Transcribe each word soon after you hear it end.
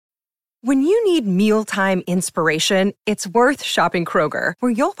When you need mealtime inspiration, it's worth shopping Kroger,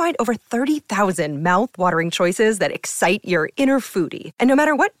 where you'll find over 30,000 mouth-watering choices that excite your inner foodie. And no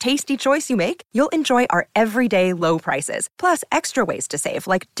matter what tasty choice you make, you'll enjoy our everyday low prices, plus extra ways to save,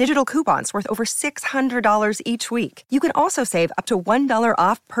 like digital coupons worth over $600 each week. You can also save up to $1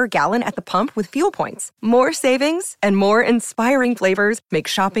 off per gallon at the pump with fuel points. More savings and more inspiring flavors make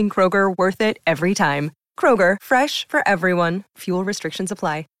shopping Kroger worth it every time. Kroger, fresh for everyone. Fuel restrictions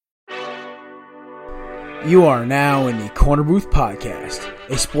apply. You are now in the Corner Booth Podcast,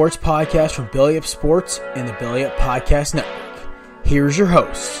 a sports podcast from Belly Up Sports and the Belly Up Podcast Network. Here's your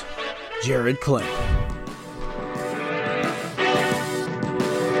host, Jared Kling.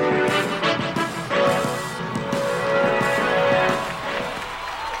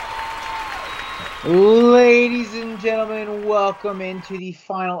 Ladies and gentlemen, welcome into the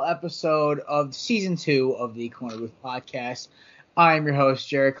final episode of Season 2 of the Corner Booth Podcast. I am your host,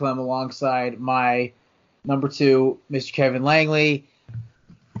 Jared Clem, alongside my number 2, Mr. Kevin Langley.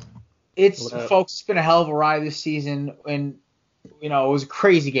 Folks, it's been a hell of a ride this season, and, it was a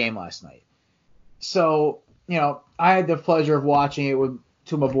crazy game last night. So, I had the pleasure of watching it with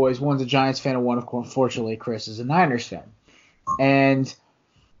two of my boys. One's a Giants fan, and one, of course, unfortunately, Chris, is a Niners fan. And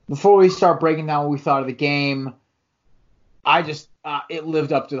before we start breaking down what we thought of the game, it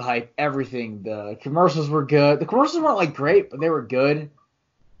lived up to the hype. Everything. The commercials were good. The commercials weren't, great, but they were good.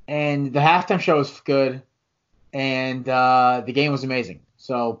 And the halftime show was good. And the game was amazing.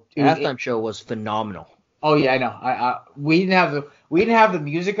 So the halftime show was phenomenal. Oh yeah, I know. We didn't have the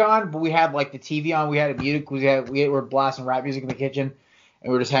music on, but we had the TV on. We had it muted. We were blasting rap music in the kitchen, and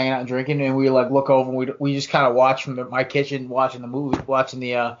we were just hanging out and drinking. And we look over and we just kind of watched from my kitchen, watching the movie, watching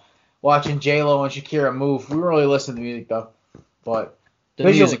J-Lo and Shakira move. We weren't really listening to the music though, but the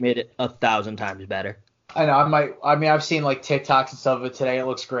music made it 1,000 times better. I know. I've seen TikToks and stuff of it today. It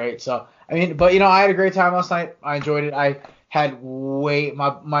looks great. So I had a great time last night. I enjoyed it. I had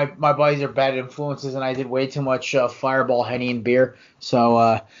my buddies are bad influences, and I did way too much Fireball, Henny, and beer.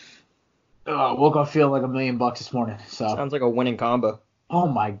 So woke up feeling like $1 million this morning. So sounds like a winning combo. Oh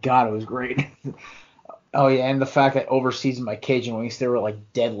my god, it was great. Oh yeah, and the fact that overseasoned my Cajun wings, they were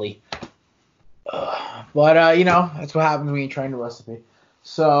deadly. But that's what happens when you train the recipe.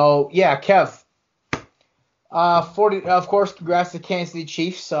 So yeah, Kev. Of course, congrats to the Kansas City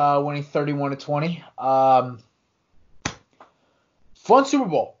Chiefs winning 31-20. Fun Super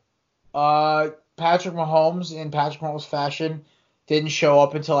Bowl. Patrick Mahomes, in Patrick Mahomes fashion, didn't show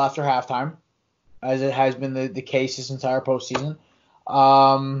up until after halftime, as it has been the case this entire postseason.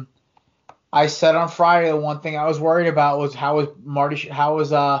 I said on Friday the one thing I was worried about was how was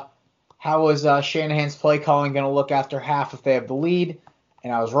Shanahan's play calling going to look after half if they have the lead,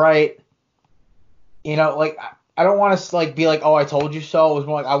 and I was right. I don't want to be oh, I told you so. It was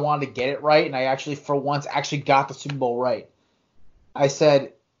more I wanted to get it right, and I actually, for once, got the Super Bowl right. I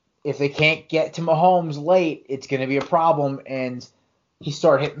said, if they can't get to Mahomes late, it's going to be a problem, and he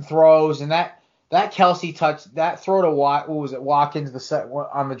started hitting throws, and that Kelsey touch, that throw to Watkins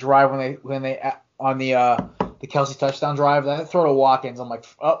on the drive when they on the Kelsey touchdown drive, that throw to Watkins, I'm like,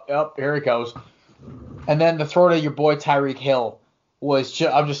 oh, here it goes, and then the throw to your boy Tyreek Hill.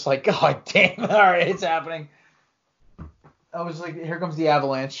 I'm just like, God damn, all right, it's happening. I was like, here comes the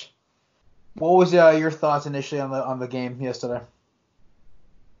avalanche. What was your thoughts initially on the game yesterday?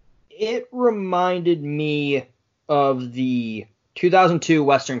 It reminded me of the 2002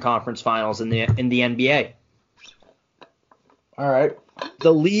 Western Conference Finals in the NBA. All right.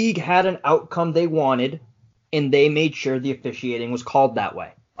 The league had an outcome they wanted, and they made sure the officiating was called that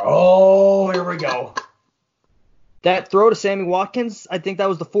way. Oh, here we go. That throw to Sammy Watkins, I think that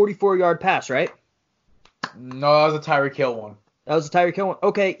was the 44-yard pass, right? No, that was a Tyreek Hill one. That was a Tyreek Hill one.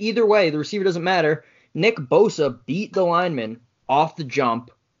 Okay, either way, the receiver doesn't matter. Nick Bosa beat the lineman off the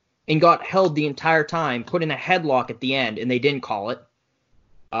jump and got held the entire time, put in a headlock at the end, and they didn't call it.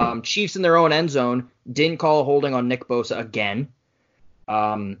 Chiefs in their own end zone didn't call a holding on Nick Bosa again.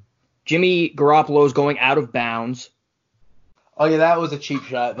 Jimmy Garoppolo's going out of bounds. Oh, yeah, that was a cheap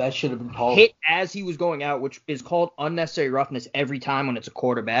shot. That should have been called. Hit as he was going out, which is called unnecessary roughness every time when it's a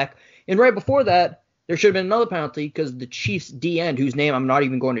quarterback. And right before that, there should have been another penalty because the Chiefs D-end, whose name I'm not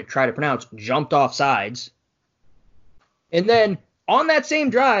even going to try to pronounce, jumped off sides. And then on that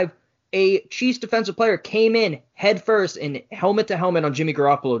same drive, a Chiefs defensive player came in head first and helmet to helmet on Jimmy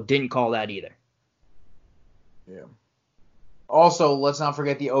Garoppolo. Didn't call that either. Yeah. Also, let's not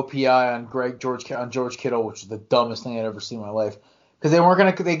forget the OPI on George Kittle, which is the dumbest thing I've ever seen in my life. Because they weren't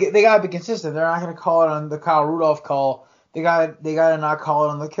gonna, they gotta be consistent. They're not gonna call it on the Kyle Rudolph call. They gotta not call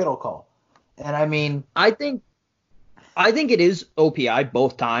it on the Kittle call. And I mean, I think it is OPI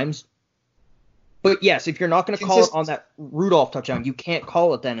both times, But yes, if you're not going to call it on that Rudolph touchdown, you can't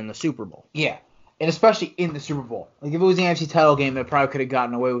call it then in the Super Bowl. Yeah, and especially in the Super Bowl. Like, if it was the NFC title game, they probably could have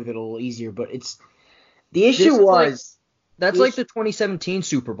gotten away with it a little easier. But the issue was... That's like the 2017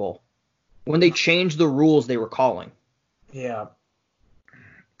 Super Bowl, when they changed the rules they were calling. Yeah,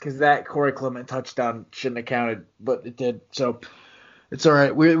 because that Corey Clement touchdown shouldn't have counted, but it did. So it's all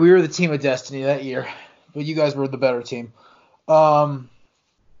right. We were the team of destiny that year, but you guys were the better team.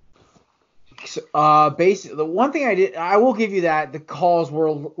 Basically, the one thing I will give you that the calls were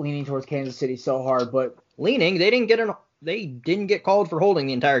leaning towards Kansas City so hard, but they didn't get called for holding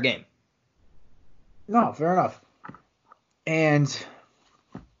the entire game. No, fair enough. And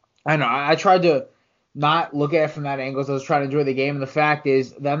I know I tried to not look at it from that angle, so I was trying to enjoy the game. And the fact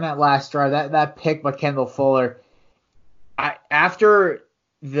is, then that last drive, that pick by Kendall Fuller, after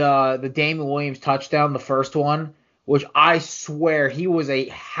the Damian Williams touchdown, the first one, which I swear he was a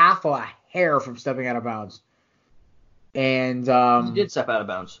half a hair from stepping out of bounds. And he did step out of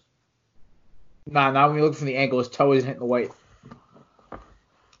bounds. Nah, not when you look from the angle. His toe isn't hitting the white.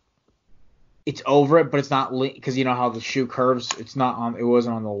 It's over it, but it's not because you know how the shoe curves. It's not on. It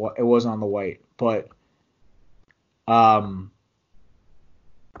wasn't on the white, but they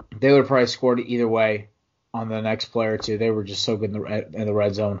would have probably scored it either way on the next play or two. They were just so good in the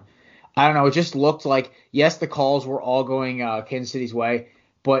red zone. I don't know. It just looked like, yes, the calls were all going Kansas City's way,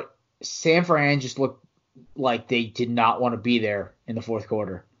 but San Fran just looked like they did not want to be there in the fourth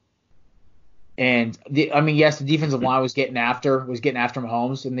quarter. And yes, the defensive line was getting after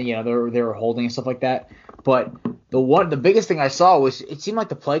Mahomes, and they were holding and stuff like that. But the biggest thing I saw was it seemed like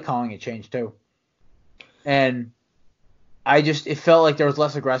the play calling had changed too, and it felt like there was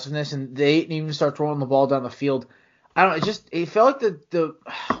less aggressiveness, and they didn't even start throwing the ball down the field. I don't know. It felt like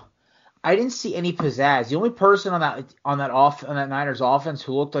I didn't see any pizzazz. The only person on that Niners offense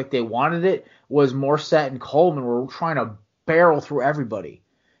who looked like they wanted it was Morset and Coleman, were trying to barrel through everybody,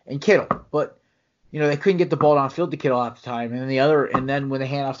 and Kittle, but. They couldn't get the ball downfield to Kittle half the time, and then when they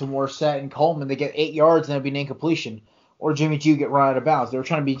hand off to Morset and Coleman, they get 8 yards and that'd be an incompletion, or Jimmy G get run out of bounds. They were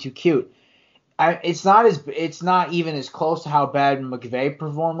trying to be too cute. It's not even as close to how bad McVay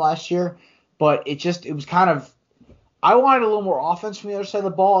performed last year, but it was kind of. I wanted a little more offense from the other side of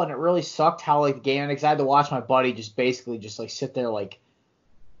the ball, and it really sucked how the game ended. Because I had to watch my buddy just sit there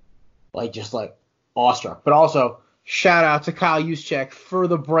awestruck, but also. Shout out to Kyle Juszczyk for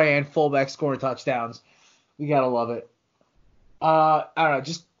the brand fullback scoring touchdowns. We gotta love it. I don't know.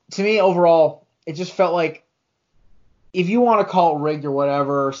 Just to me, overall, it just felt like if you want to call it rigged or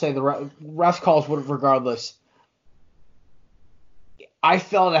whatever, or say the ref calls regardless. I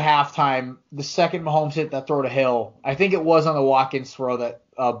felt at halftime the second Mahomes hit that throw to Hill. I think it was on the Watkins throw that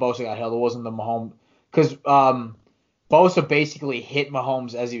Bosa got held. It wasn't the Mahomes because Bosa basically hit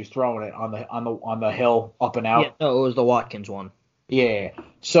Mahomes as he was throwing it on the hill up and out. Yeah, no, it was the Watkins one. Yeah.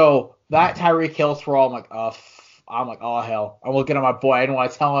 So that Tyreek Hill throw, I'm like, oh hell. I'm looking at my boy. I didn't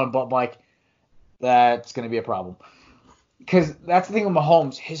want to tell him, but I'm like, that's gonna be a problem. Because that's the thing with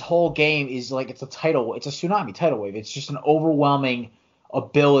Mahomes. His whole game is like it's a tsunami tidal wave. It's just an overwhelming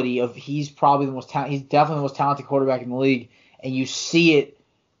ability of he's definitely the most talented quarterback in the league, and you see it.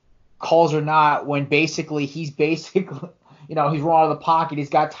 Calls or not, when he's rolling out of the pocket,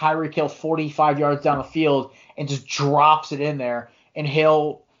 he's got Tyreek Hill 45 yards down the field and just drops it in there. And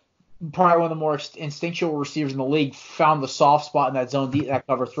Hill, probably one of the more instinctual receivers in the league, found the soft spot in that zone, that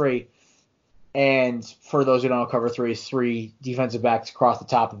cover 3. And for those who don't know, cover 3 is 3 defensive backs across the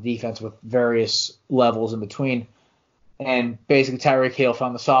top of the defense with various levels in between. And basically Tyreek Hill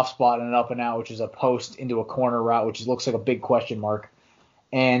found the soft spot in an up and out, which is a post into a corner route, which looks like a big question mark.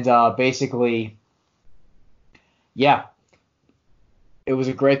 And basically, yeah, it was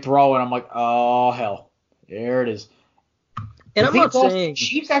a great throw, and I'm like, oh, hell, there it is. And I'm not saying...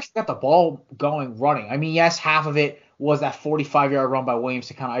 Chiefs actually got the ball going, running. I mean, yes, half of it was that 45-yard run by Williams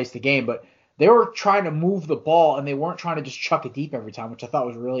to kind of ice the game, but they were trying to move the ball, and they weren't trying to just chuck it deep every time, which I thought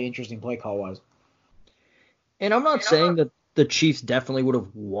was a really interesting play call-wise. And I'm not saying that the Chiefs definitely would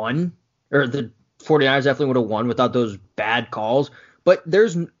have won, or the 49ers definitely would have won without those bad calls. But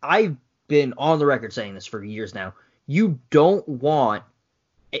I've been on the record saying this for years now. You don't want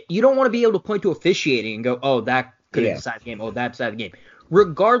to be able to point to officiating and go, oh, that could have decided the game. Oh, that decided the game.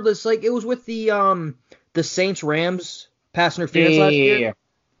 Regardless, like it was with the Saints-Rams pass interference last year. Yeah.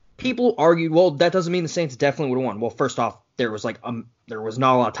 People argued, well, that doesn't mean the Saints definitely would have won. Well, first off, there was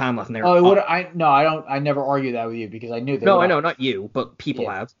not a lot of time left in there. Oh, it would. I never argue that with you because I knew that. No, I know, not you, but people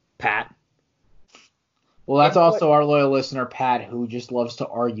have. Pat. Well, that's also our loyal listener, Pat, who just loves to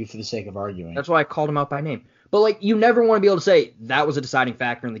argue for the sake of arguing. That's why I called him out by name. But, like, you never want to be able to say that was a deciding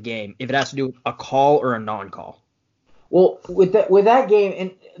factor in the game if it has to do with a call or a non-call. Well, with that game,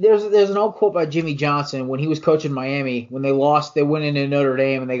 and there's an old quote by Jimmy Johnson when he was coaching Miami. When they lost, they went into Notre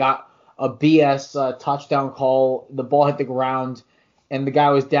Dame and they got a BS touchdown call. The ball hit the ground and the guy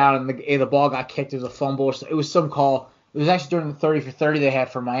was down and the ball got kicked. It was a fumble. It was some call. It was actually during the 30 for 30 they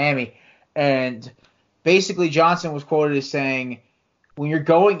had for Miami. And basically Johnson was quoted as saying, when you're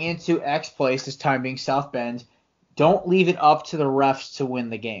going into X place, this time being South Bend, don't leave it up to the refs to win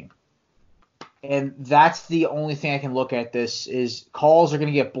the game. And that's the only thing I can look at this is calls are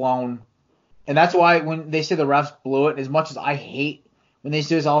going to get blown. And that's why when they say the refs blew it, as much as I hate when they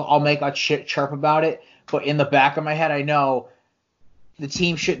do this, I'll make a chirp about it. But in the back of my head, I know the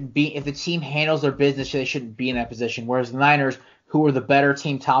team shouldn't be – if the team handles their business, they shouldn't be in that position. Whereas the Niners, who are the better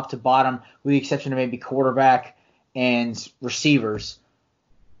team top to bottom, with the exception of maybe quarterback and receivers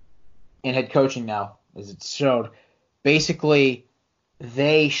and head coaching now, as it showed, basically –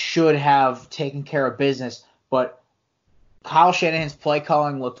 they should have taken care of business, but Kyle Shanahan's play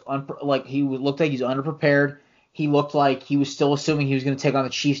calling looked like he's underprepared. He looked like he was still assuming he was going to take on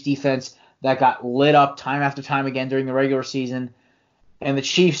the Chiefs defense that got lit up time after time again during the regular season. And the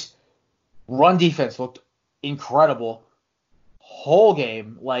Chiefs' run defense looked incredible whole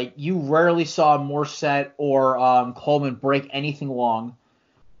game. Like, you rarely saw Morset or Coleman break anything long.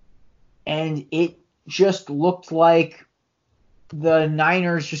 And it just looked like the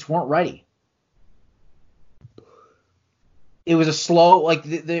Niners just weren't ready. It was a slow,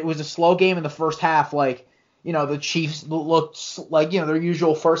 it was a slow game in the first half. Like, the Chiefs looked like, their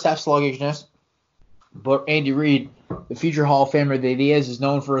usual first half sluggishness. But Andy Reid, the future Hall of Famer that he is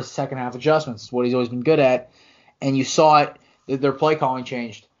known for his second half adjustments. It's what he's always been good at. And you saw it, their play calling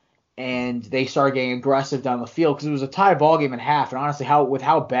changed. And they started getting aggressive down the field because it was a tie ball game at half. And honestly,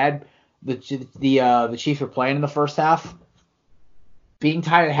 how bad the Chiefs were playing in the first half, being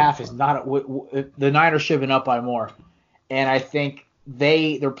tied at half is not the Niners should have been up by more. And I think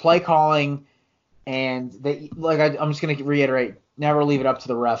their play calling and I'm just going to reiterate, never leave it up to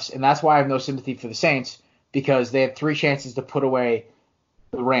the refs. And that's why I have no sympathy for the Saints, because they had 3 chances to put away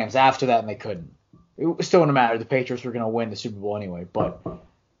the Rams after that and they couldn't. It still wouldn't matter. The Patriots were going to win the Super Bowl anyway. But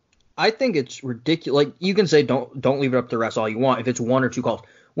I think it's ridiculous. Like, you can say don't leave it up to the refs all you want if it's 1 or 2 calls.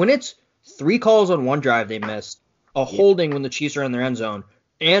 When it's 3 calls on one drive they missed, a holding when the Chiefs are in their end zone,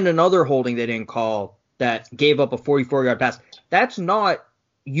 and another holding they didn't call that gave up a 44-yard pass. That's not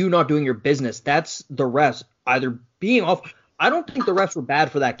you not doing your business. That's the refs either being off. I don't think the refs were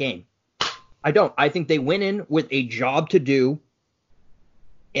bad for that game. I don't. I think they went in with a job to do,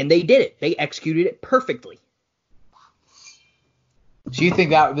 and they did it. They executed it perfectly. So you think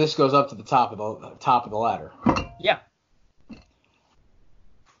that this goes up to the top of the ladder? Yeah.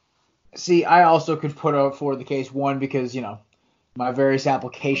 See, I also could put out for the case, one, because, my various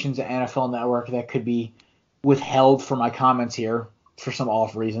applications at NFL Network that could be withheld for my comments here for some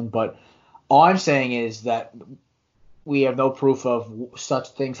off reason. But all I'm saying is that we have no proof of such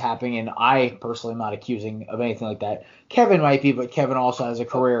things happening, and I personally am not accusing of anything like that. Kevin might be, but Kevin also has a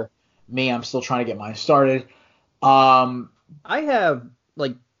career. Me, I'm still trying to get mine started. I have,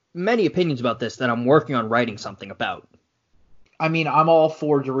 many opinions about this that I'm working on writing something about. I mean, I'm all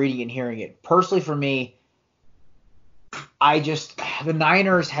for reading and hearing it. Personally, for me, the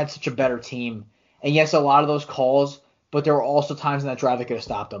Niners had such a better team. And yes, a lot of those calls, but there were also times in that drive that could have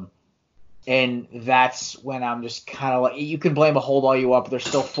stopped them. And that's when I'm just kind of like, you can blame a hold all you want, but there's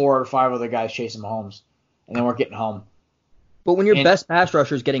still 4 or 5 other guys chasing Mahomes, and then we're getting home. But when your best pass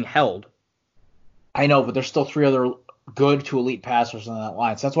rusher is getting held. I know, but there's still 3 other good to elite pass rushers on that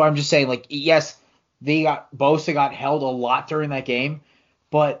line. So that's why I'm just saying, yes, Bosa got held a lot during that game,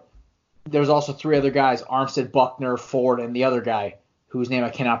 but there's also 3 other guys, Armstead, Buckner, Ford, and the other guy whose name I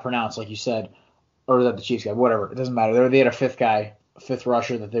cannot pronounce, like you said, or the Chiefs guy, whatever. It doesn't matter. They had a 5th guy, a 5th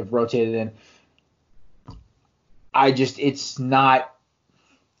rusher that they've rotated in. It's not,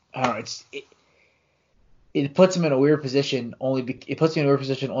 I don't know, it puts them in a weird position only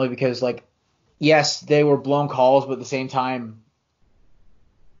because, yes, they were blown calls, but at the same time,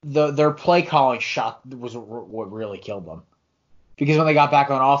 their play calling shot was what really killed them. Because when they got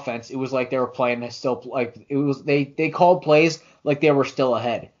back on offense, it was like they were playing they called plays like they were still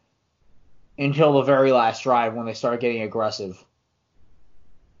ahead until the very last drive when they started getting aggressive.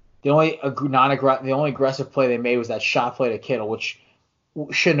 The only aggressive play they made was that shot play to Kittle, which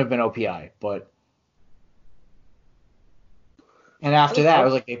shouldn't have been OPI. And after that, it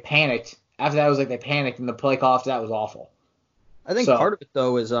was like they panicked. After that, it was like they panicked, and the play call after that was awful. I think part of it,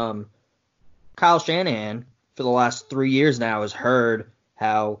 though, is Kyle Shanahan, for the last 3 years now, has heard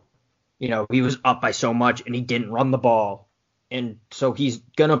how he was up by so much and he didn't run the ball. And so he's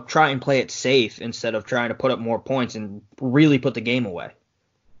going to try and play it safe instead of trying to put up more points and really put the game away.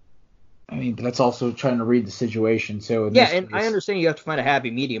 I mean, but that's also trying to read the situation. So yeah, and I understand you have to find a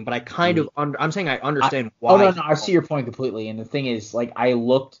happy medium, but I kind of I'm saying I understand why. Oh no, I see your point completely. And the thing is, like, I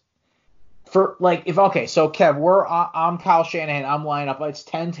looked for like so Kev, I'm Kyle Shanahan. I'm lining up. It's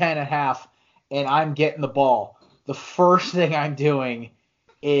 10-10 at half, and I'm getting the ball. The first thing I'm doing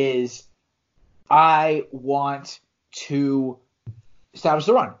is I want to establish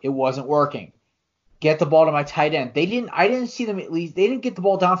the run. It wasn't working. Get the ball to my tight end. I didn't see them at least. They didn't get the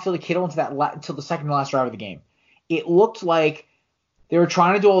ball downfield to Kittle until the second to last drive of the game. It looked like they were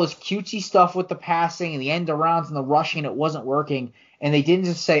trying to do all this cutesy stuff with the passing and the end arounds and the rushing, and it wasn't working. And they didn't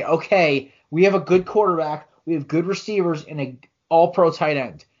just say, okay, we have a good quarterback, we have good receivers, and an all-pro tight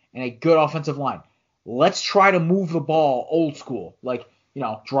end, and a good offensive line. Let's try to move the ball old school. Like,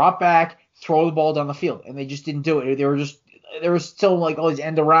 drop back, throw the ball down the field. And they just didn't do it. There was still like all these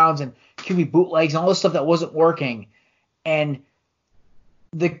end arounds and QB bootlegs and all this stuff that wasn't working. And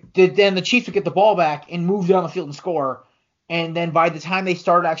then the Chiefs would get the ball back and move down the field and score. And then by the time they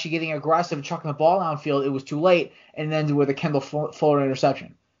started actually getting aggressive and chucking the ball downfield, it was too late. And then with a Kendall Fuller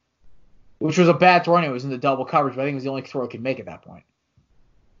interception, which was a bad throw. It was in the double coverage, but I think it was the only throw it could make at that point.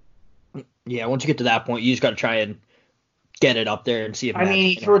 Yeah, once you get to that point, you just got to try and get it up there and see if.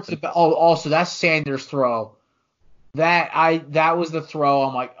 He threw it to the. Also, that's Sanders' throw. That was the throw.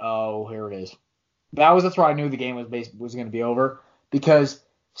 I'm like, oh, here it is. That was the throw I knew the game was going to be over because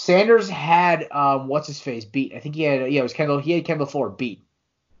Sanders had what's his face beat. I think it was Kendall. He had Kendall Fuller beat,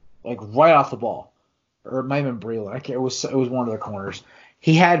 like right off the ball, or it might have been Breeland. I can't. It was one of the corners.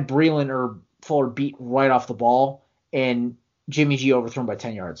 He had Breeland or Fuller beat right off the ball, and Jimmy G overthrown by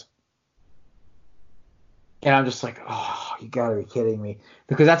 10 yards. And I'm just like, oh, you gotta be kidding me,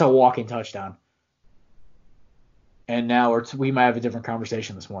 because that's a walking touchdown. And now we might have a different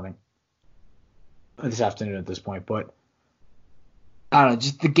conversation this afternoon at this point. But I don't know,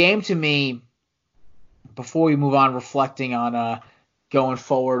 just the game to me, before we move on, reflecting on going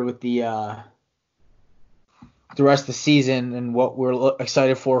forward with the rest of the season and what we're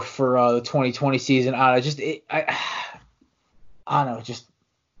excited for the 2020 season. I don't know,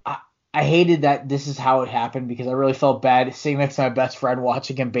 I hated that this is how it happened, because I really felt bad sitting next to my best friend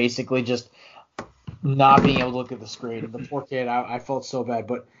watching him basically just not being able to look at the screen. The poor kid, I felt so bad.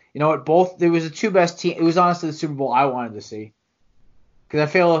 But you know what? It was the two best teams. It was honestly the Super Bowl I wanted to see. Because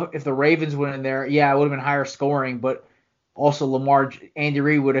I feel if the Ravens went in there, yeah, it would have been higher scoring. But also Andy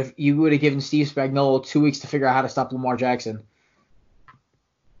Reid would have given Steve Spagnuolo 2 weeks to figure out how to stop Lamar Jackson.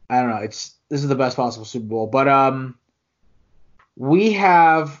 I don't know. This is the best possible Super Bowl. But we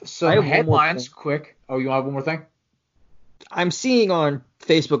have some headlines. Quick. Oh, you have one more thing? I'm seeing on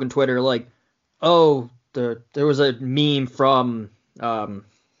Facebook and Twitter like, oh, there was a meme from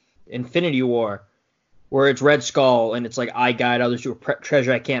Infinity War where it's Red Skull and it's like, I guide others to a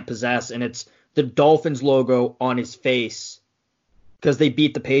treasure I can't possess, and it's the Dolphins logo on his face because they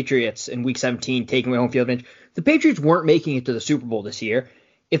beat the Patriots in Week 17, taking away home field advantage. The Patriots weren't making it to the Super Bowl this year.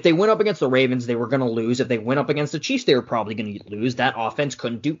 If they went up against the Ravens, they were going to lose. If they went up against the Chiefs, they were probably going to lose. That offense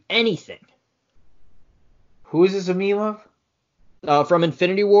couldn't do anything. Who is this a meme of? From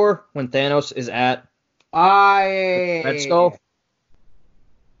Infinity War, when Thanos is at Red Skull.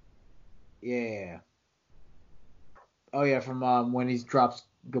 Yeah. Oh yeah, from when he drops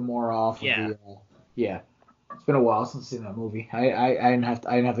Gamora off. Yeah. Of the, yeah. It's been a while since I've seen that movie. I didn't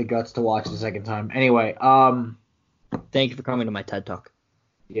have the guts to watch it the second time. Anyway, thank you for coming to my TED Talk.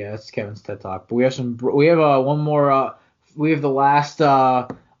 Yeah, that's Kevin's TED Talk. But we have one more. We have the last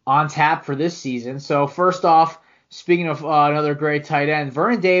on tap for this season. So first off, speaking of another great tight end,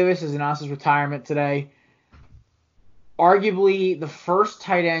 Vernon Davis has announced his retirement today. Arguably the first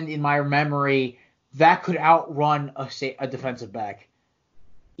tight end in my memory that could outrun a defensive back.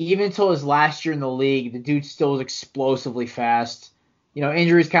 Even until his last year in the league, the dude still was explosively fast. You know,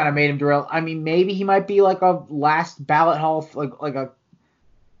 injuries kind of made him derail. I mean, maybe he might be like a last ballot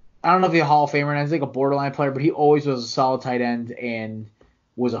I don't know if he's a Hall of Famer, and he's like a borderline player, but he always was a solid tight end and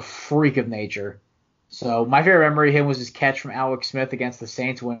was a freak of nature. So my favorite memory of him was his catch from Alex Smith against the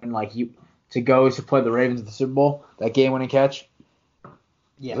Saints when to play the Ravens at the Super Bowl, that game-winning catch.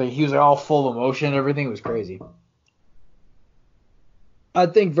 Yeah, he was all full of emotion and everything. It was crazy. I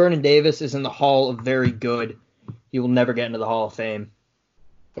think Vernon Davis is in the Hall of Very Good. He will never get into the Hall of Fame.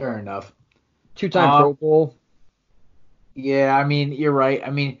 Fair enough. 2-time Pro Bowl. Yeah, I mean, you're right. I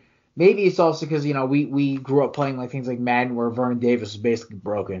mean, maybe it's also because, you know, we grew up playing like things like Madden where Vernon Davis was basically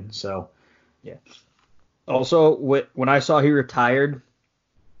broken. So, yeah. Also, when I saw he retired,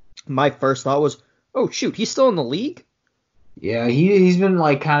 my first thought was, oh, shoot, he's still in the league? Yeah, he's been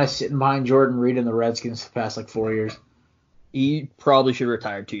like kind of sitting behind Jordan Reed in the Redskins the past like 4 years. He probably should have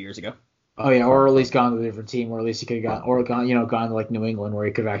retired 2 years ago. Oh yeah, or at least gone to a different team, or at least he could have gone to like New England where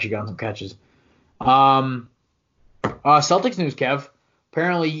he could have actually gotten some catches. Celtics news, Kev.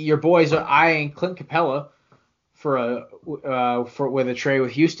 Apparently your boys are eyeing Clint Capella with a trade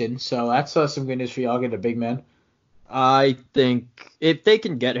with Houston, so that's some good news for y'all. Get a big man. I think if they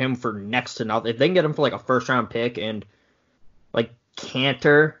can get him for next to nothing, if they can get him for like a first round pick and like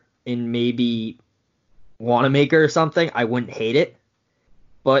Cantor and maybe Wanamaker or something, I wouldn't hate it.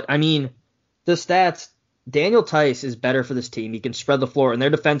 But I mean, the stats, Daniel Tice is better for this team. He can spread the floor, and their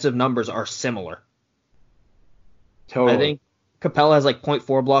defensive numbers are similar. Totally. I think Capella has like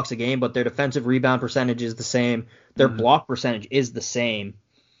 0.4 blocks a game, but their defensive rebound percentage is the same. Their block percentage is the same.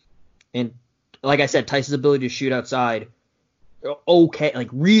 And like I said, Tice's ability to shoot outside, okay, like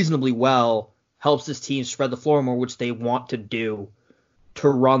reasonably well, helps this team spread the floor more, which they want to do to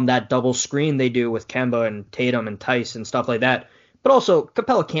run that double screen they do with Kemba and Tatum and Tice and stuff like that. But also,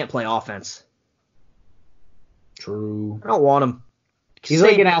 Capella can't play offense. True. I don't want him. He's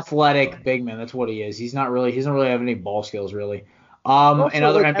like an athletic big man. That's what he is. He doesn't really have any ball skills really. Some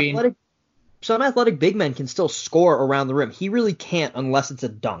athletic big men can still score around the rim. He really can't unless it's a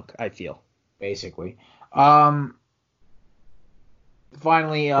dunk, I feel. Basically.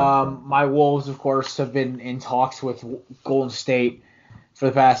 Finally, my Wolves, of course, have been in talks with Golden State for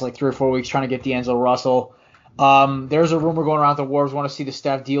the past like 3 or 4 weeks trying to get D'Angelo Russell. There's a rumor going around the Wolves want to see the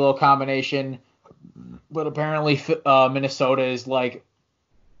Steph D'Lo combination, but apparently Minnesota is like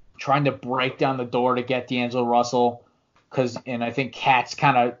trying to break down the door to get D'Angelo Russell and I think Cat's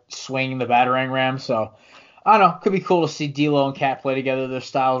kind of swinging the battering ram. So I don't know, could be cool to see D'Lo and Cat play together. Their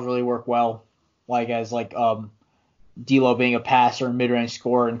styles really work well, D'Lo being a passer and mid-range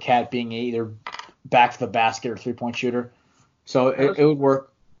scorer, and Cat being either back to the basket or 3-point shooter. So it would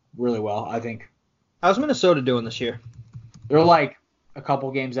work really well, I think. How's Minnesota doing this year? They're like a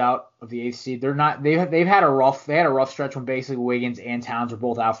couple games out of the 8th seed. They're not. They've had a rough stretch when basically Wiggins and Towns were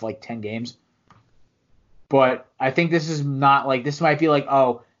both out for like 10 games. But I think this is not like this might be like,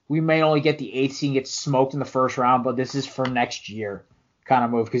 oh, we may only get the 8th seed and get smoked in the first round, but this is for next year kind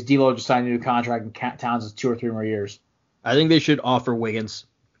of move because D'Lo just signed a new contract and Towns is 2 or 3 more years. I think they should offer Wiggins,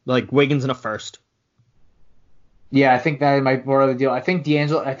 like Wiggins in a first. Yeah, I think that might be more of the deal. I think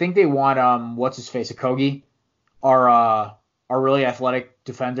D'Angelo. I think they want what's his face, Okogie, our really athletic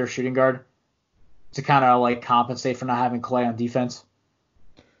defender, shooting guard, to kind of like compensate for not having Clay on defense.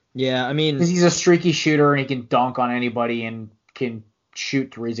 Yeah, I mean, because he's a streaky shooter and he can dunk on anybody and can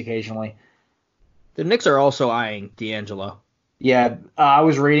shoot threes occasionally. The Knicks are also eyeing D'Angelo. Yeah, I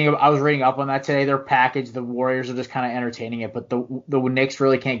was reading up on that today. Their package, the Warriors are just kind of entertaining it, but the Knicks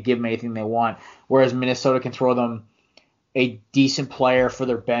really can't give them anything they want, whereas Minnesota can throw them a decent player for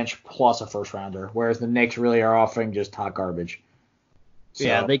their bench plus a first rounder, whereas the Knicks really are offering just hot garbage. So,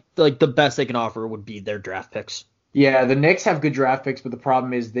 yeah, they like the best they can offer would be their draft picks. Yeah, the Knicks have good draft picks, but the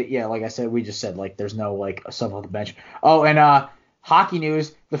problem is that like I said, we just said like there's no like stuff on the bench. Oh, and hockey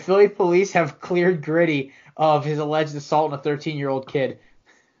news: the Philly police have cleared Gritty of his alleged assault on a 13-year-old kid.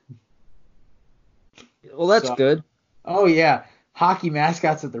 Well, that's good. Oh yeah, hockey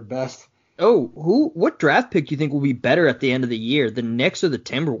mascots at their best. Oh, what draft pick do you think will be better at the end of the year, the Knicks or the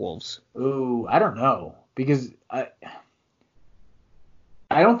Timberwolves? Ooh, I don't know, because I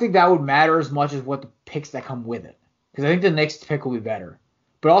don't think that would matter as much as what the picks that come with it. Because I think the Knicks pick will be better.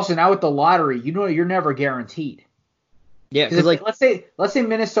 But also now with the lottery, you're never guaranteed. Yeah, because like let's say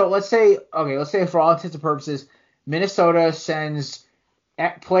Minnesota. Let's say for all intents and purposes, Minnesota sends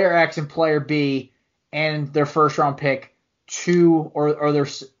player X and player B and their first round pick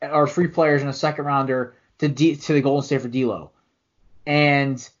or 3 players in a second rounder to the Golden State for D'Lo,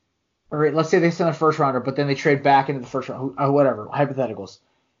 or let's say they send a first rounder, but then they trade back into the first round, whatever, hypotheticals.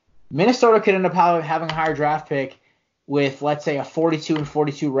 Minnesota could end up having a higher draft pick with, let's say, a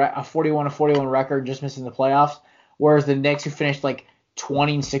 41-41 record, just missing the playoffs, whereas the Knicks, who finished like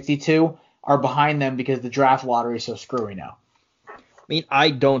 20-62, are behind them because the draft lottery is so screwy now. I mean,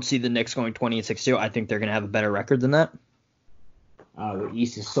 I don't see the Knicks going 20-62. I think they're going to have a better record than that. The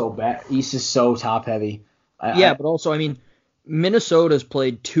East is so bad. East is so top heavy. But also, I mean, Minnesota's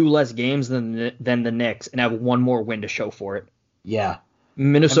played 2 less games than the Knicks and have 1 more win to show for it. Yeah,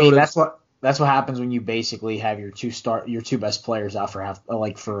 Minnesota. I mean, that's what happens when you basically have your 2 best players out for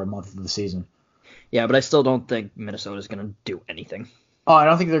a month of the season. Yeah, but I still don't think Minnesota's going to do anything. Oh, I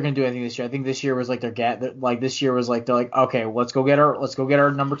don't think they're going to do anything this year. I think this year was like this year was like they're like, okay, let's go get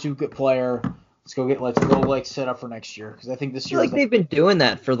our number 2 good player. Let's go set up for next year, because I think this I year. feel like they've been doing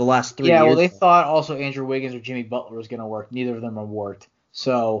that for the last 3 years. Yeah, well, they thought also Andrew Wiggins or Jimmy Butler was going to work. Neither of them have worked.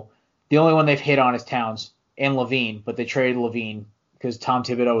 So the only one they've hit on is Towns and Levine, but they traded Levine because Tom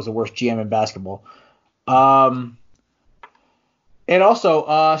Thibodeau was the worst GM in basketball. And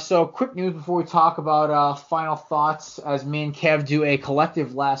also, so quick news before we talk about final thoughts, as me and Kev do a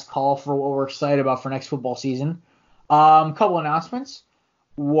collective last call for what we're excited about for next football season. Couple announcements.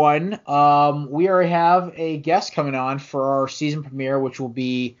 One, we already have a guest coming on for our season premiere, which will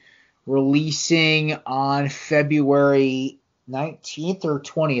be releasing on February 19th or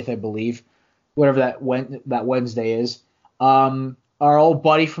 20th, I believe, whatever that Wednesday is. Our old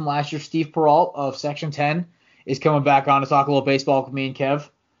buddy from last year, Steve Peralt of Section 10, is coming back on to talk a little baseball with me and Kev.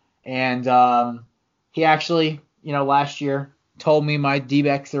 And he actually, last year told me my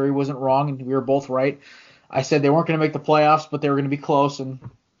D-back theory wasn't wrong, and we were both right. I said they weren't going to make the playoffs, but they were going to be close, and,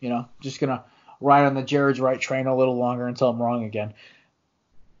 just going to ride on the Jared's right train a little longer until I'm wrong again.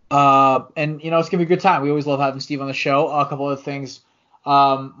 And, it's going to be a good time. We always love having Steve on the show. A couple other things.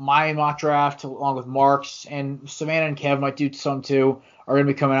 My mock draft, along with Mark's, and Savannah and Kev might do some too, are going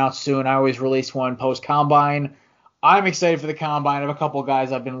to be coming out soon. I always release one post-Combine. I'm excited for the Combine. I have a couple of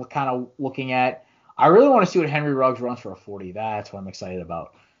guys I've been kind of looking at. I really want to see what Henry Ruggs runs for a 40. That's what I'm excited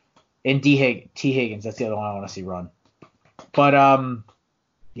about. And T. Higgins, that's the other one I want to see run. But,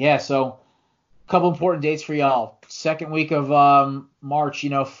 so a couple important dates for y'all. Second week of March,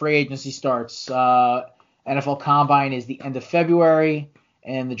 free agency starts. NFL Combine is the end of February,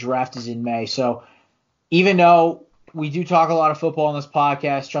 and the draft is in May. So even though we do talk a lot of football on this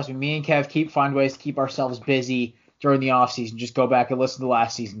podcast, trust me and Kev find ways to keep ourselves busy during the offseason. Just go back and listen to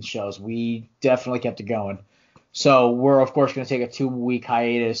last season's shows. We definitely kept it going. So we're, of course, going to take a 2-week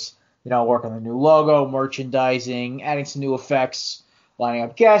hiatus, work on the new logo, merchandising, adding some new effects, lining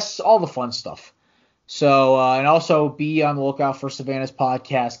up guests, all the fun stuff. So, and also be on the lookout for Savannah's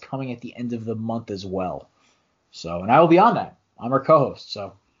podcast coming at the end of the month as well. So, and I will be on that. I'm her co-host,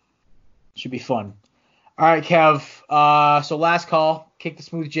 so it should be fun. All right, Kev. So last call, kick the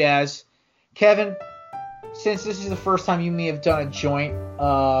smooth jazz. Kevin, since this is the first time you and me have done a joint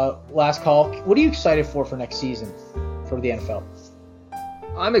last call, what are you excited for next season for the NFL?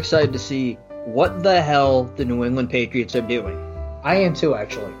 I'm excited to see what the hell the New England Patriots are doing. I am too,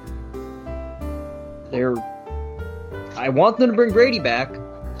 actually. I want them to bring Brady back,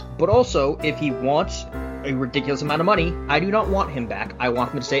 but also if he wants a ridiculous amount of money, I do not want him back. I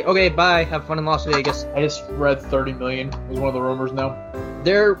want him to say, okay, bye, have fun in Las Vegas. I just read $30 million was one of the rumors now.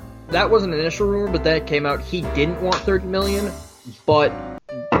 That was an initial rumor, but that came out he didn't want $30 million, but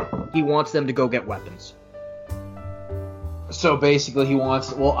he wants them to go get weapons. So basically he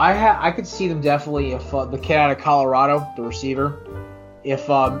wants, I could see them definitely if the kid out of Colorado, the receiver, if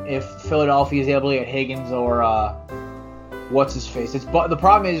Philadelphia is able to get Higgins or what's his face. But the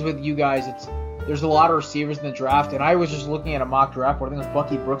problem is with you guys, there's a lot of receivers in the draft, and I was just looking at a mock draft where I think it was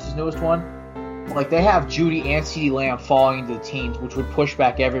Bucky Brooks' newest one. Like they have Judy and CeeDee Lamb falling into the teams, which would push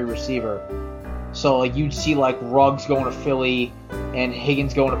back every receiver. So like you'd see like Ruggs going to Philly and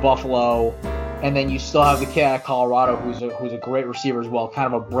Higgins going to Buffalo, and then you still have the kid out of Colorado who's a great receiver as well,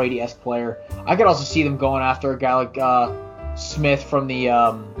 kind of a Brady-esque player. I could also see them going after a guy like Smith from the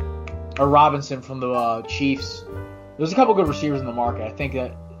or Robinson from the Chiefs. There's a couple good receivers in the market. I think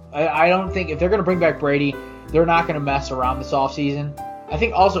that I don't think if they're going to bring back Brady, they're not going to mess around this offseason. I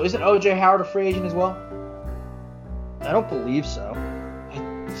think also, isn't O.J. Howard a free agent as well? I don't believe so.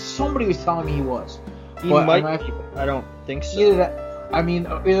 Somebody was telling me he was. I don't think so. I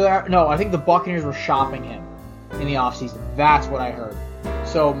think the Buccaneers were shopping him in the offseason. That's what I heard.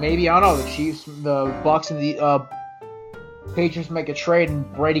 So maybe, I don't know, the Chiefs, the Bucs, and the Patriots make a trade and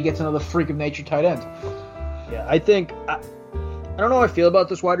Brady gets another freak of nature tight end. Yeah, I don't know how I feel about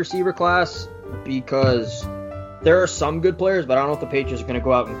this wide receiver class because there are some good players, but I don't know if the Patriots are going to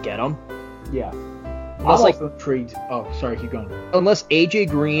go out and get them. Yeah. Unless, I'm intrigued. Oh, sorry, keep going. Unless A.J.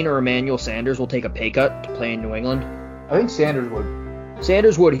 Green or Emmanuel Sanders will take a pay cut to play in New England. I think Sanders would.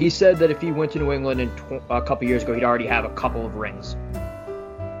 Sanders would. He said that if he went to New England a couple years ago, he'd already have a couple of rings.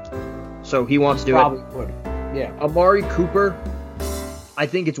 So he wants to do Probably would. Yeah. Amari Cooper, I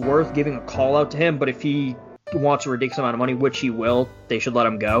think it's worth giving a call out to him, but if he wants a ridiculous amount of money, which he will, they should let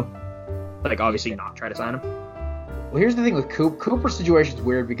him go. Like, obviously not try to sign him. Well, here's the thing with Coop. Cooper's situation is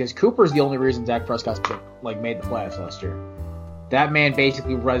weird because Cooper's the only reason Dak Prescott's made the playoffs last year. That man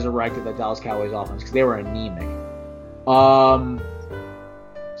basically resurrected the Dallas Cowboys offense because they were anemic.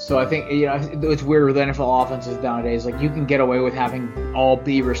 So I think it's weird with NFL offenses nowadays. Like you can get away with having all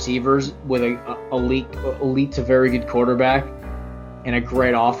B receivers with a elite to very good quarterback, and a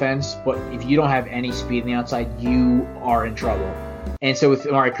great offense, but if you don't have any speed on the outside, you are in trouble. And so with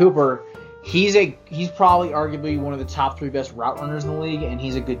Amari Cooper, he's probably arguably one of the top 3 best route runners in the league, and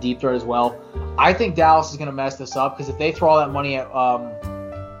he's a good deep threat as well. I think Dallas is going to mess this up because if they throw all that money at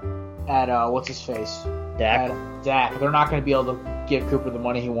what's his face, Dak, they're not going to be able to give Cooper the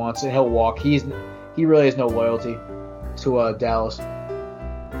money he wants, and he'll walk. He really has no loyalty to Dallas.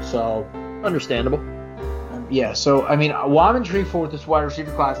 So understandable. Yeah, so, I mean, what I'm intrigued for with this wide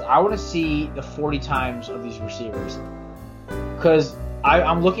receiver class, I want to see the 40 times of these receivers. Because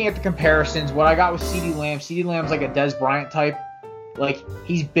I'm looking at the comparisons. What I got with CeeDee Lamb's like a Dez Bryant type. Like,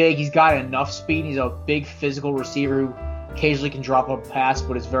 he's big, he's got enough speed, he's a big physical receiver who occasionally can drop a pass,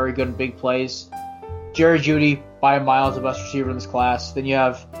 but is very good in big plays. Jerry Jeudy, by a mile, is the best receiver in this class. Then you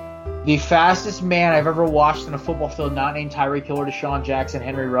have the fastest man I've ever watched in a football field, not named Tyreek Hill or Deshaun Jackson,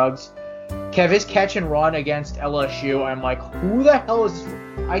 Henry Ruggs. His catch and run against LSU, I'm like, who the hell is this?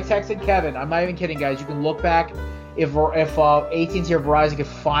 I texted Kevin. I'm not even kidding, guys. You can look back if AT&T or Verizon could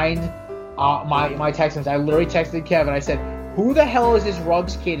find my text message. I literally texted Kevin. I said, who the hell is this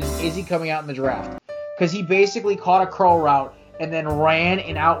Ruggs kid, and is he coming out in the draft? Because he basically caught a curl route and then ran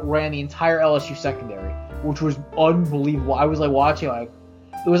and outran the entire LSU secondary, which was unbelievable. I was like watching,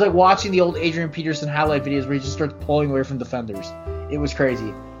 it was like watching the old Adrian Peterson highlight videos where he just starts pulling away from defenders. It was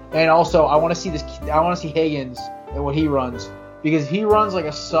crazy. And also, I want to see Higgins and what he runs, because he runs like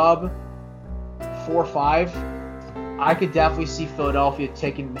a sub 4.5. I could definitely see Philadelphia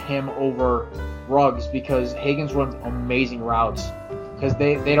taking him over Ruggs, because Higgins runs amazing routes. Because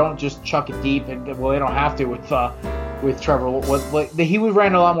they don't just chuck it deep, and they don't have to with Trevor. He would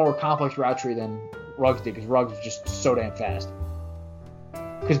run a lot more complex route tree than Ruggs did, because Ruggs was just so damn fast.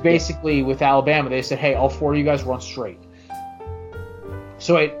 Because basically with Alabama, they said, hey, all 4 of you guys run straight.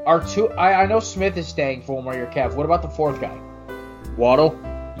 So wait, I know Smith is staying for one more year, Kev. What about the 4th guy? Waddle?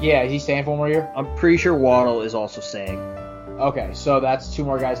 Yeah, is he staying for one more year? I'm pretty sure Waddle is also staying. Okay, so that's 2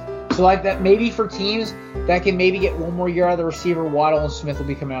 more guys. So like that, maybe for teams that can maybe get 1 more year out of the receiver, Waddle and Smith will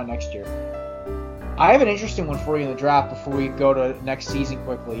be coming out next year. I have an interesting one for you in the draft before we go to next season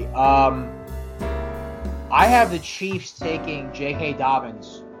quickly. I have the Chiefs taking J.K.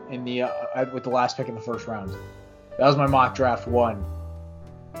 Dobbins in the with the last pick in the 1st round. That was my mock draft 1.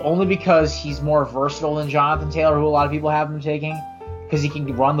 Only because he's more versatile than Jonathan Taylor, who a lot of people have him taking, because he can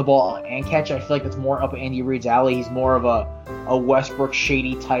run the ball and catch. I feel like that's more up Andy Reid's alley. He's more of a Westbrook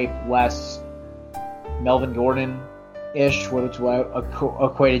shady type, less Melvin Gordon-ish, which I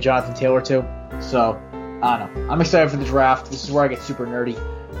equated Jonathan Taylor to. So, I don't know. I'm excited for the draft. This is where I get super nerdy.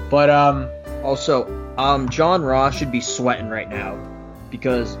 But also, John Ross should be sweating right now,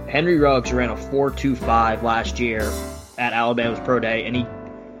 because Henry Ruggs ran a 4.25 last year at Alabama's Pro Day, and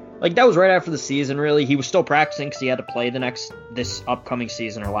that was right after the season, really. He was still practicing because he had to play this upcoming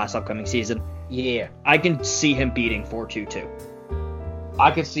season or last upcoming season. Yeah. I can see him beating 4.22.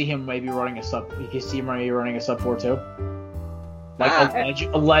 I could see him maybe running a sub. You can see him maybe running a sub 4.2.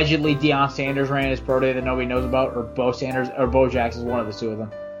 Allegedly, Deion Sanders ran his pro day that nobody knows about, or Bo Sanders or Bo Jackson is one of the 2 of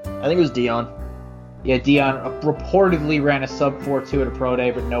them. I think it was Deion. Yeah, Deion reportedly ran a sub 4.2 at a pro day,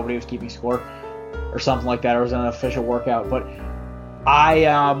 but nobody was keeping score, or something like that. Or it was an official workout, but.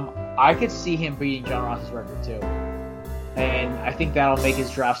 I could see him beating John Ross's record too, and I think that'll make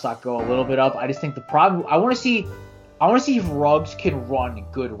his draft stock go a little bit up. I just think the problem I want to see if Ruggs can run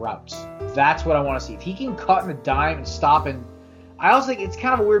good routes. That's what I want to see. If he can cut in a dime and stop, and I also think it's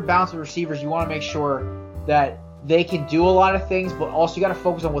kind of a weird balance with receivers. You want to make sure that they can do a lot of things, but also you got to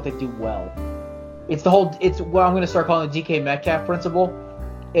focus on what they do well. It's what I'm going to start calling the DK Metcalf principle.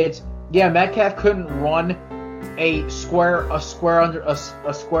 Metcalf couldn't run a square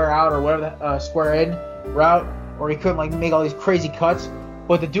out or whatever, square in route, or he couldn't make all these crazy cuts,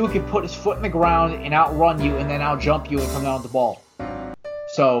 but the dude could put his foot in the ground and outrun you and then outjump you and come down with the ball.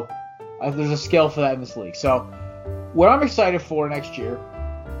 So there's a skill for that in this league. So what I'm excited for next year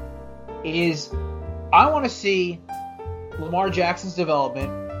is I want to see Lamar Jackson's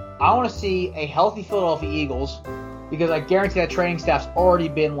development. I want to see a healthy Philadelphia Eagles, because I guarantee that training staff's already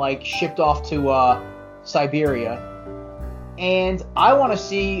been shipped off to Siberia, and I want to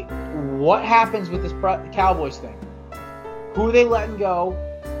see what happens with this Cowboys thing. Who are they letting go?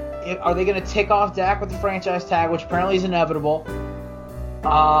 Are they going to tick off Dak with the franchise tag, which apparently is inevitable?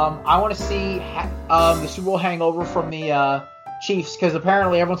 I want to see the Super Bowl hangover from the Chiefs, because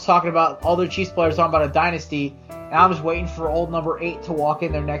apparently everyone's talking about all their Chiefs players talking about a dynasty, and I'm just waiting for old number 8 to walk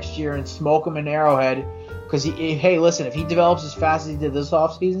in there next year and smoke him in Arrowhead. Because hey, listen, if he develops as fast as he did this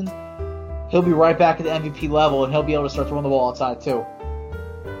offseason, he'll be right back at the MVP level, and he'll be able to start throwing the ball outside too.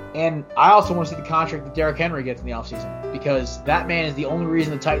 And I also want to see the contract that Derrick Henry gets in the offseason, because that man is the only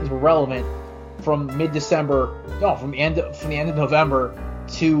reason the Titans were relevant from from the end of November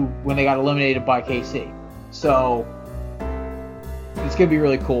to when they got eliminated by KC. So it's gonna be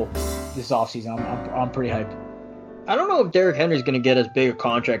really cool this offseason. I'm pretty hyped. I don't know if Derrick Henry's gonna get as big a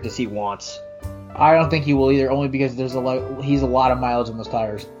contract as he wants. I don't think he will either, only because he's a lot of mileage on those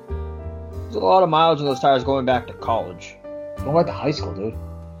tires. There's a lot of mileage on those tires going back to college. Going back to high school, dude.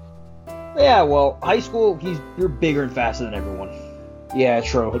 Yeah, well, high school, you're bigger and faster than everyone. Yeah,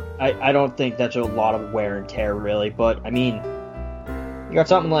 true. I don't think that's a lot of wear and tear, really. But, I mean, you got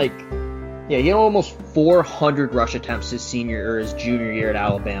something like, he had almost 400 rush attempts his junior year at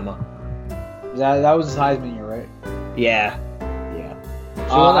Alabama. That was his Heisman year, right? Yeah. Yeah. So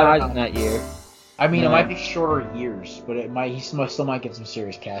he won that Heisman that year. I mean, it might be shorter years, but he still might get some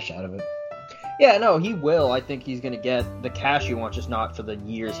serious cash out of it. Yeah, no, he will. I think he's going to get the cash he wants, just not for the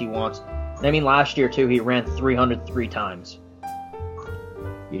years he wants. I mean, last year, too, he ran 303 times.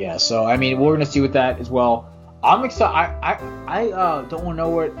 Yeah, so, I mean, we're going to see with that as well. I'm excited. I don't want to know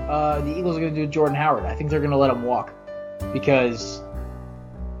what the Eagles are going to do with Jordan Howard. I think they're going to let him walk, because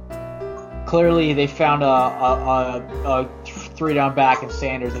clearly they found a three-down back in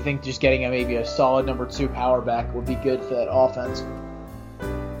Sanders. I think just getting maybe a solid number 2 power back would be good for that offense.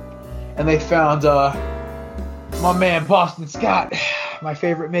 And they found my man Boston Scott, my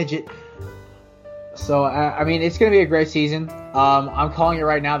favorite midget. So, I mean, it's going to be a great season. I'm calling it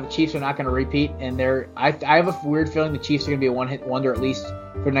right now. The Chiefs are not going to repeat, and I have a weird feeling the Chiefs are going to be a one-hit wonder at least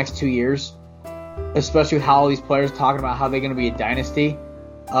for the next 2 years, especially with how all these players are talking about how they're going to be a dynasty.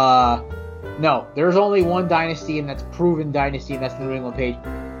 No, there's only one dynasty, and that's proven dynasty, and that's the New England Patriots.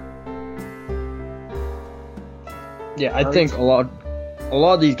 Yeah, I think a lot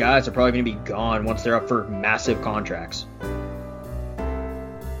of these guys are probably going to be gone once they're up for massive contracts.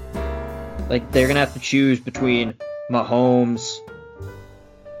 Like, they're going to have to choose between Mahomes,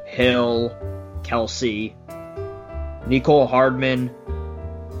 Hill, Kelsey, Nicole Hardman,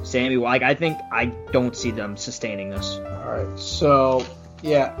 Sammy. I don't see them sustaining this. All right, so,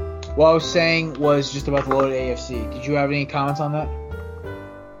 yeah. What I was saying was just about the loaded AFC. Did you have any comments on that?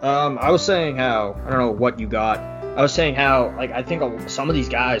 I was saying how, I don't know what you got. I was saying how, I think some of these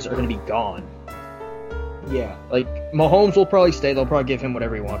guys are going to be gone. Yeah. Mahomes will probably stay. They'll probably give him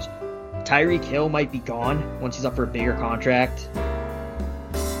whatever he wants. Tyreek Hill might be gone once he's up for a bigger contract.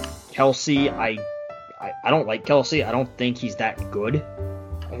 Kelsey, I don't like Kelsey. I don't think he's that good.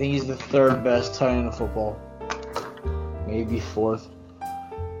 I think he's the 3rd best tight end in football. Maybe 4th.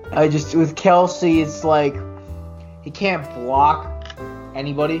 With Kelsey, it's like he can't block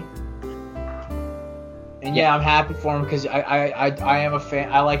anybody. And yeah, I'm happy for him because I am a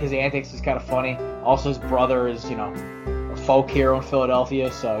fan. I like his antics. He's kind of funny. Also, his brother is, a folk hero in Philadelphia,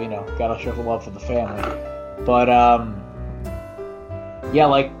 so, gotta show the love for the family. But,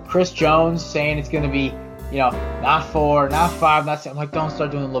 Chris Jones saying it's going to be, not 4, not 5, not 6. I'm like, don't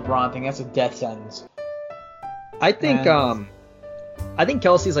start doing the LeBron thing. That's a death sentence. I think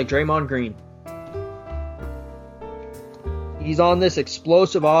Kelsey's like Draymond Green. He's on this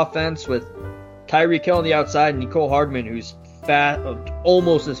explosive offense with Tyreek Hill on the outside and Nicole Hardman, who's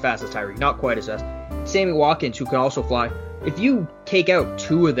almost as fast as Tyreek, not quite as fast. Sammy Watkins, who can also fly. If you take out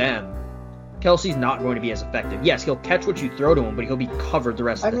 2 of them, Kelsey's not going to be as effective. Yes, he'll catch what you throw to him, but he'll be covered the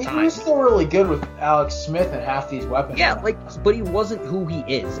rest of the time. He was still really good with Alex Smith and half these weapons. Yeah, but he wasn't who he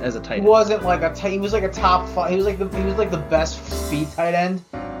is as a tight end. He wasn't he was like a top 5. He was like the best speed tight end,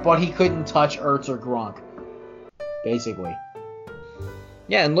 but he couldn't touch Ertz or Gronk, basically.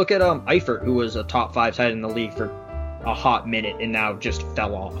 Yeah, and look at Eifert, who was a top 5 tight end in the league for a hot minute and now just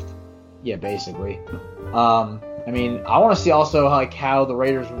fell off. Yeah, basically. I want to see also how the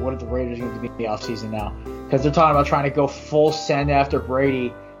Raiders, what are the Raiders going to be in the offseason now? Because they're talking about trying to go full send after Brady,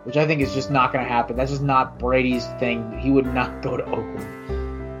 which I think is just not going to happen. That's just not Brady's thing. He would not go to Oakland.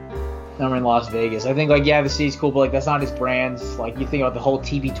 I'm in Las Vegas. I think the city's cool, but that's not his brand. You think about the whole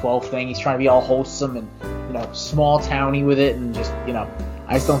TB12 thing. He's trying to be all wholesome and small towny with it, and just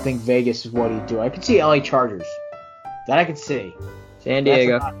I just don't think Vegas is what he'd do. I could see LA Chargers. That I could see. San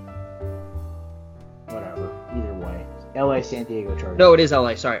Diego. Whatever. Either way. LA, San Diego Chargers. No, it is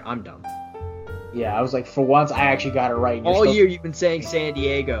LA. Sorry, I'm dumb. Yeah, I was like, for once, I actually got it right. All year you've been saying San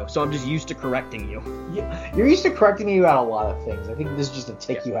Diego, so I'm just used to correcting you. Yeah, you're used to correcting me about a lot of things. I think this is just a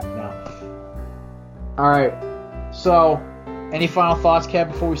tick you have now. All right. So, any final thoughts, Kev,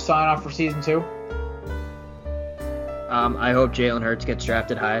 before we sign off for season 2? I hope Jalen Hurts gets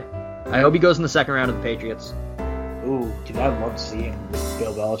drafted high. I hope he goes in the 2nd round of the Patriots. Ooh, dude, I'd love to see him with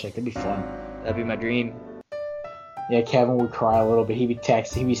Bill Belichick. That'd be fun. That'd be my dream. Yeah, Kevin would cry a little bit. He'd be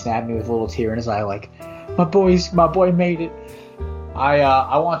texting, he'd be snapping me with a little tear in his eye, like, my boy made it.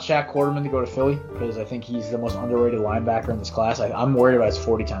 I want Shaq Quarterman to go to Philly because I think he's the most underrated linebacker in this class. I'm worried about his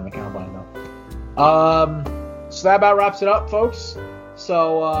 40 time at combine though. So that about wraps it up, folks.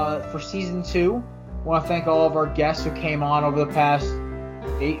 So for season 2, I want to thank all of our guests who came on over the past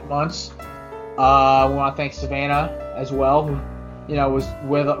 8 months. We want to thank Savannah as well, who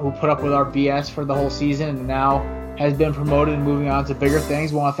who put up with our BS for the whole season and now has been promoted and moving on to bigger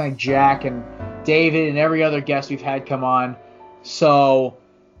things. We want to thank Jack and David and every other guest we've had come on. So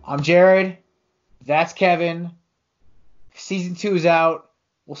I'm Jared. That's Kevin. Season 2 is out.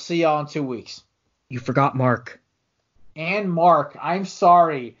 We'll see y'all in 2 weeks. You forgot Mark. And Mark. I'm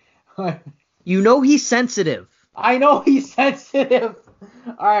sorry. You know he's sensitive. I know he's sensitive.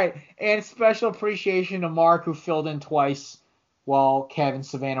 All right. And special appreciation to Mark, who filled in twice while Kev and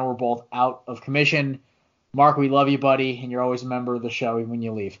Savannah were both out of commission. Mark, we love you, buddy, and you're always a member of the show even when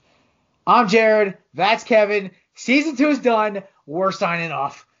you leave. I'm Jared. That's Kevin. Season 2 is done. We're signing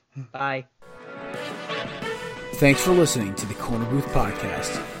off. Bye. Thanks for listening to the Corner Booth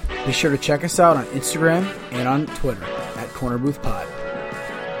Podcast. Be sure to check us out on Instagram and on Twitter @CornerBoothPod.